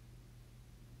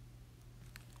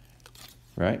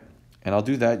 right? And I'll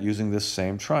do that using this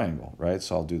same triangle, right?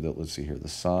 So I'll do that, let's see here, the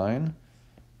sine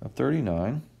of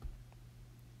 39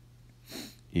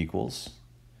 equals,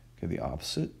 okay, the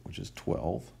opposite, which is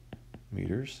 12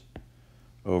 meters,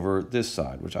 over this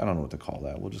side, which I don't know what to call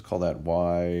that. We'll just call that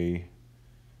Y.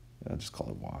 I'll just call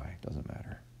it Y, doesn't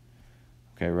matter.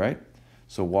 Okay, right?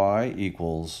 So Y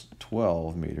equals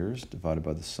 12 meters divided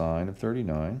by the sine of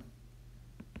 39.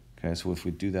 Okay, so if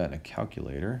we do that in a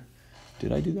calculator,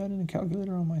 did I do that in a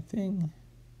calculator on my thing?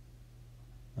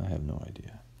 I have no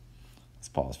idea. Let's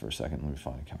pause for a second. Let me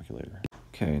find a calculator.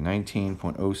 Okay,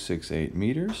 19.068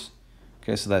 meters.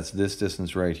 Okay, so that's this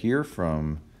distance right here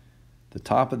from the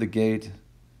top of the gate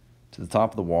to the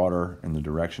top of the water in the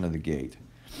direction of the gate.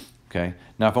 Okay,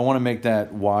 now if I want to make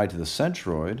that Y to the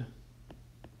centroid,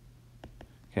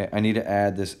 okay, I need to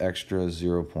add this extra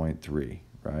 0.3,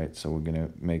 right? So we're going to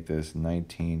make this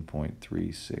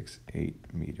 19.368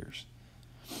 meters.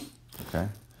 Okay,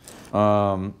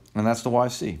 and that's the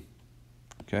YC.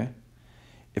 Okay,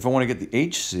 if I want to get the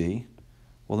HC,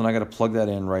 well, then I got to plug that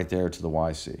in right there to the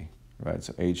YC, right?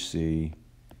 So HC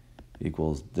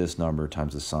equals this number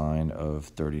times the sine of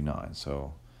 39.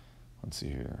 So let's see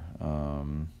here.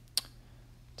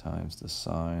 Times the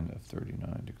sine of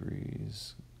 39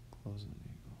 degrees. Close it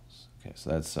equals. Okay, so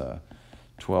that's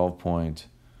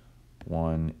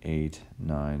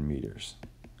 12.189 meters.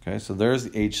 Okay, so there's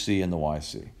the HC and the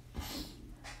YC.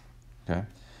 Okay,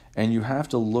 and you have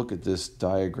to look at this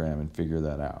diagram and figure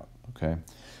that out. Okay,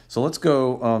 so let's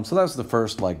go. So that's the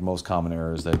first, most common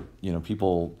error is that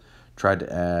people tried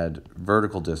to add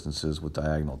vertical distances with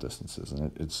diagonal distances,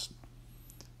 and it's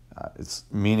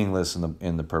meaningless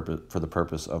for the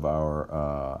purpose of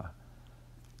our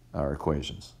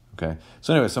equations. Okay,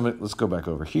 so anyway, let's go back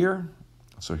over here.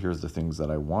 So here's the things that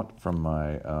I want from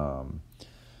my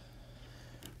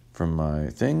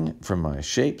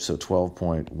shape. So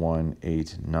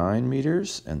 12.189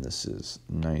 meters, and this is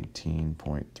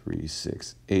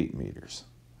 19.368 meters.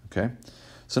 Okay,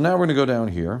 so now we're going to go down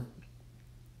here,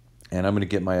 and I'm going to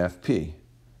get my FP.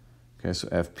 Okay, so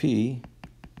FP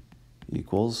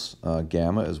equals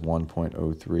gamma is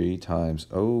 1.03 times,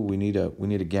 we need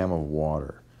a gamma of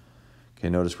water. Okay,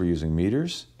 notice we're using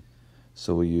meters,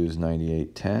 so we use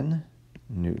 9810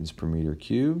 newtons per meter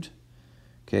cubed.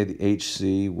 Okay, the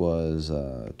HC was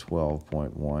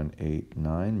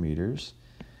 12.189 meters,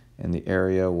 and the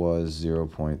area was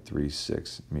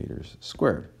 0.36 meters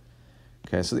squared.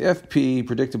 Okay, so the FP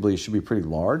predictably should be pretty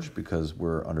large because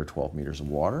we're under 12 meters of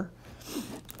water.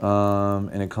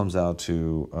 And it comes out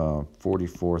to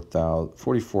 44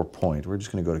 point, we're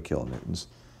just going to go to kilonewtons,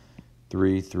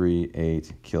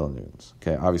 338 kilonewtons.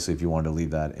 Okay, obviously if you wanted to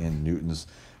leave that in newtons,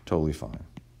 totally fine.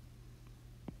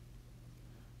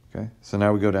 Okay, so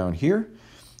now we go down here,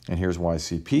 and here's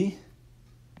YCP.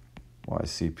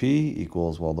 YCP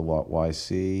equals, well, the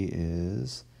YC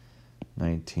is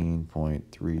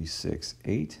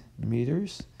 19.368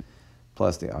 meters,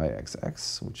 plus the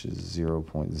IXX, which is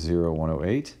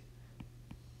 0.0108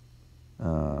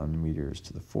 meters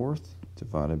to the fourth,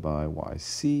 divided by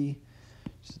YC,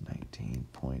 which is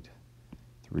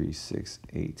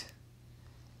 19.368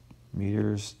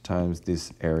 meters, times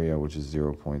this area, which is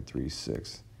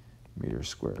 0.36 meters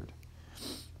squared.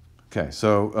 Okay,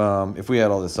 so if we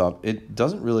add all this up,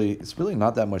 it's really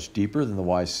not that much deeper than the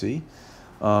YC.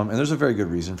 And there's a very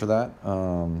good reason for that.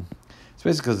 It's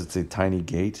basically because it's a tiny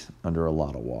gate under a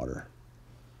lot of water.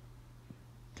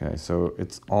 Okay, so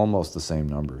it's almost the same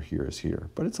number here as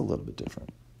here, but it's a little bit different.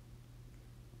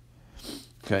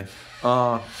 Okay,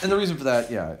 and the reason for that,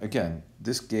 yeah, again,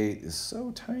 this gate is so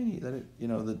tiny that it,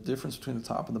 the difference between the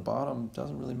top and the bottom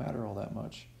doesn't really matter all that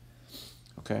much.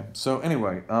 Okay, so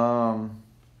anyway,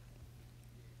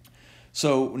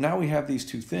 so now we have these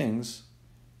two things,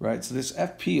 right? So this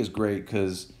FP is great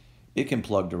because it can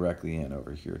plug directly in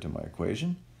over here to my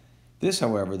equation. This,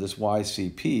 however, this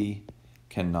YCP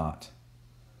cannot.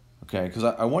 Okay, because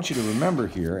I want you to remember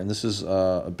here, and this is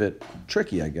a bit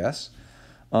tricky, I guess,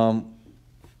 that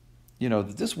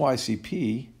this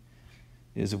YCP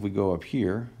is, if we go up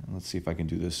here, let's see if I can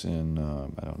do this in,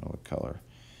 I don't know what color.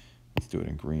 Let's do it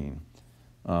in green.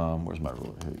 Where's my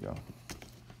ruler? Here we go.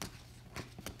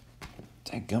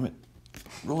 Dadgummit.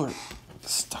 Ruler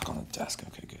stuck on the desk.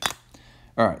 Okay, good.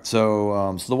 All right,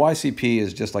 so the YCP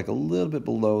is just like a little bit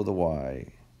below the Y.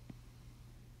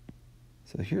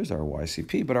 So here's our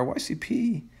YCP, but our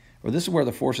YCP, or this is where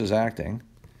the force is acting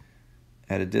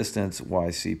at a distance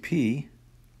YCP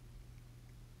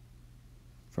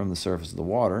from the surface of the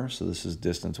water. So this is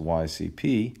distance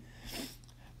YCP,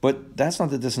 but that's not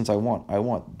the distance I want. I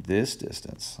want this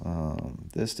distance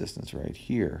right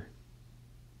here,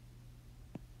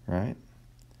 right?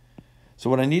 So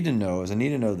what I need to know is I need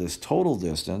to know this total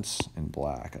distance in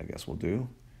black, I guess we'll do,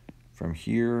 from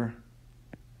here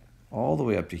all the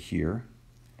way up to here.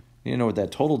 I need to know what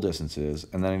that total distance is,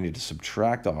 and then I need to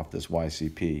subtract off this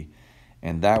YCP,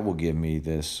 and that will give me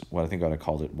this, what I think I would have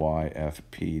called it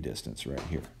YFP distance right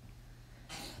here.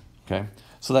 Okay,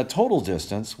 so that total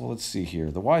distance, well, let's see here.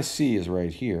 The YC is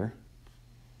right here,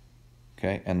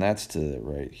 okay, and that's to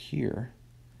right here.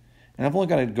 And I've only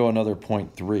got to go another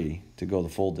 0.3 to go the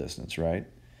full distance, right?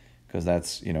 Because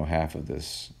that's, half of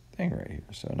this thing right here,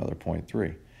 so another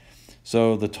 0.3.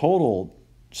 So the total,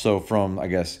 so from, I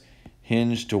guess,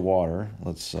 hinge to water,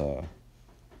 let's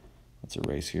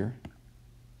erase here.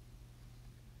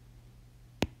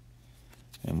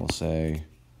 And we'll say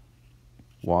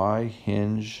Y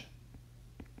hinge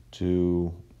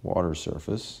to water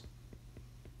surface,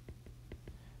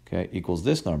 okay, equals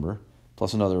this number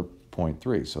plus another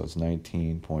 0.3, so it's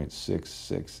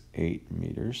 19.668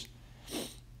 meters.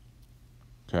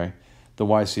 Okay, the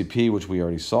YCP, which we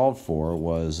already solved for,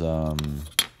 was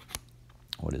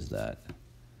what is that?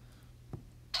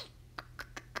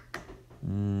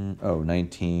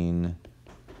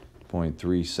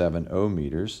 19.370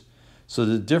 meters. So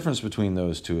the difference between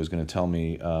those two is going to tell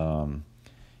me,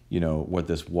 what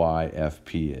this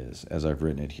YFP is, as I've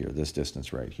written it here, this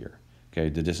distance right here. Okay,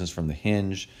 the distance from the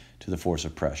hinge to the force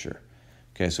of pressure.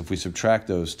 Okay, so if we subtract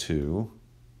those two,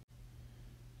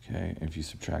 okay, if you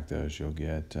subtract those, you'll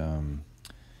get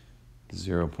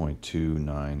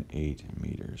 0.298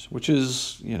 meters, which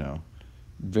is,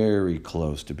 very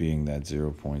close to being that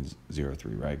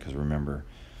 0.03, right? Because remember,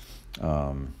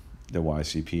 the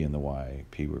YCP and the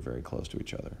YP were very close to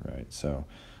each other, right? So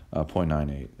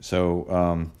 0.98. So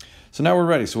now we're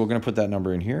ready. So we're going to put that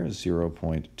number in here,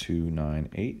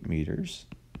 0.298 meters.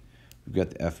 We've got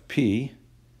the FP,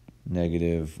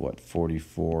 negative,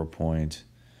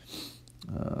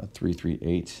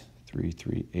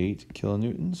 44.338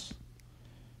 kilonewtons.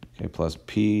 Okay, plus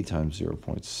P times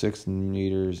 0.6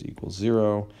 meters equals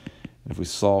 0. And if we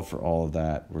solve for all of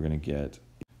that, we're going to get,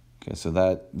 okay, so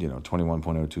that,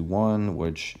 21.021,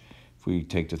 which if we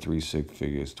take the 3 sig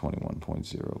figure is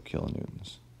 21.0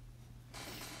 kilonewtons.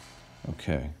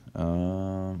 Okay,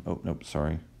 oh, nope,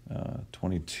 sorry,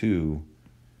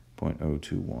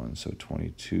 22.021, so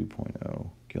 22.0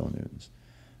 kilonewtons.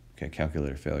 Okay,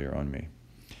 calculator failure on me.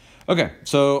 Okay,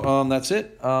 so that's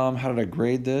it. How did I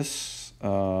grade this?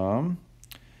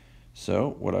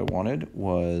 So what I wanted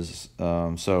was,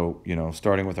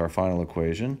 starting with our final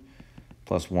equation,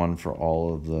 plus 1 for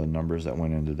all of the numbers that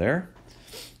went into there.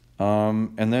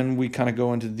 And then we kind of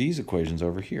go into these equations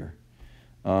over here.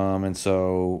 And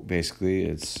so basically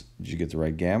it's, did you get the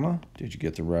right gamma? Did you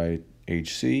get the right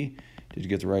HC? Did you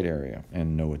get the right area?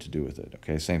 And know what to do with it.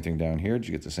 Okay, same thing down here. Did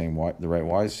you get the right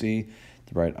YC,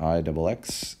 the right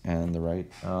IXX, and the right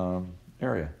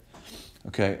area?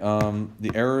 Okay,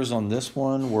 the errors on this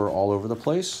one were all over the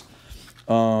place.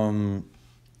 The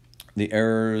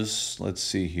errors, let's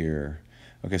see here.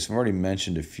 Okay, so I've already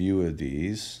mentioned a few of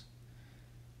these.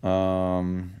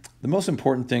 The most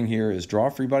important thing here is draw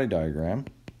a free body diagram.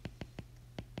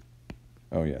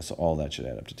 Oh yeah, so all that should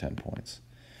add up to 10 points.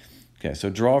 Okay, so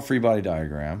draw a free body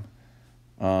diagram.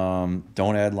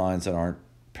 Don't add lines that aren't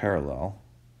parallel.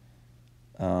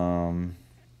 There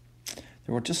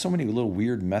were just so many little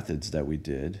weird methods that we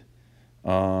did.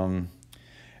 And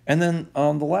then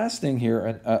the last thing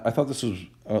here, I thought this was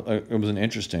it was an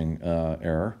interesting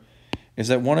error, is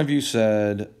that one of you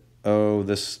said, oh,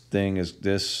 this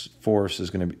force is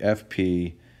going to be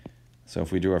FP. So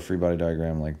if we do our free body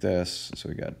diagram like this, so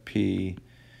we got P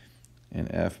and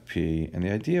FP, and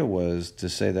the idea was to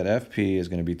say that FP is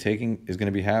going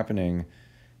to be happening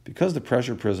because the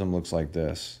pressure prism looks like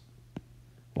this.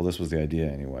 Well, this was the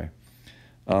idea anyway.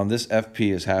 This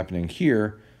FP is happening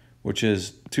here, which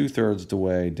is 2/3 the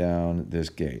way down this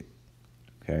gate.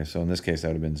 Okay, so in this case, that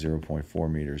would have been 0.4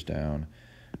 meters down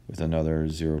with another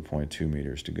 0.2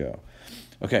 meters to go.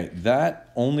 Okay,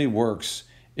 that only works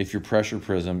if your pressure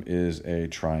prism is a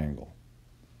triangle.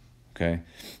 Okay,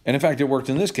 and in fact, it worked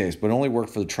in this case, but it only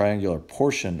worked for the triangular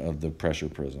portion of the pressure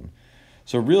prism.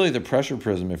 So really, the pressure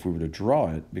prism, if we were to draw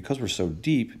it, because we're so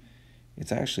deep,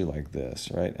 it's actually like this,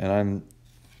 right? And I'm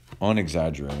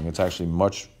unexaggerating. It's actually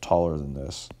much taller than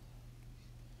this.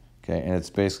 Okay, and it's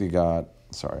basically got,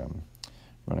 sorry, I'm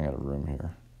running out of room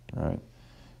here, right?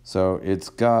 So it's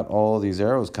got all of these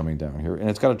arrows coming down here, and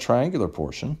it's got a triangular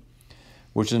portion,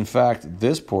 which in fact,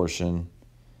 this portion,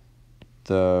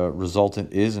 the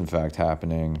resultant is in fact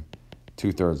happening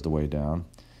 2/3 the way down.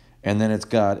 And then it's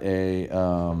got a,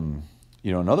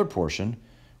 another portion,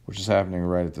 which is happening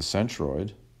right at the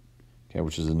centroid, okay,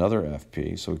 which is another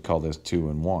FP. So we call this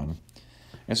 2 and 1.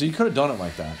 And so you could have done it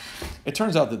like that. It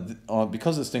turns out that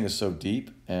because this thing is so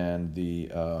deep and the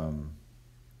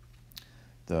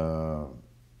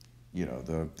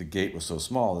gate was so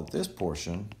small, that this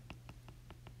portion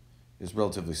is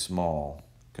relatively small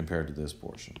compared to this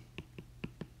portion.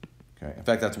 Okay. In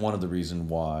fact, that's one of the reasons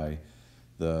why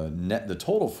the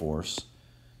total force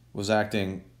was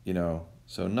acting,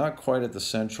 so not quite at the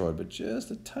centroid, but just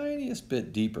the tiniest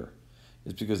bit deeper.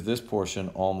 It's because this portion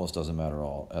almost doesn't matter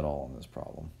at all in this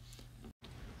problem.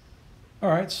 All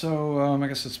right, so I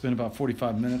guess it's been about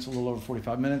 45 minutes, a little over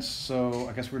 45 minutes. So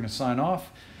I guess we're going to sign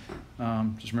off.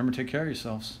 Just remember, take care of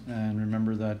yourselves, and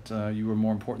remember that you are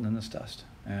more important than this test.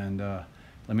 And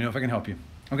let me know if I can help you.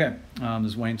 Okay, this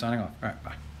is Wayne signing off. All right,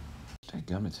 bye.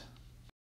 Dadgummit.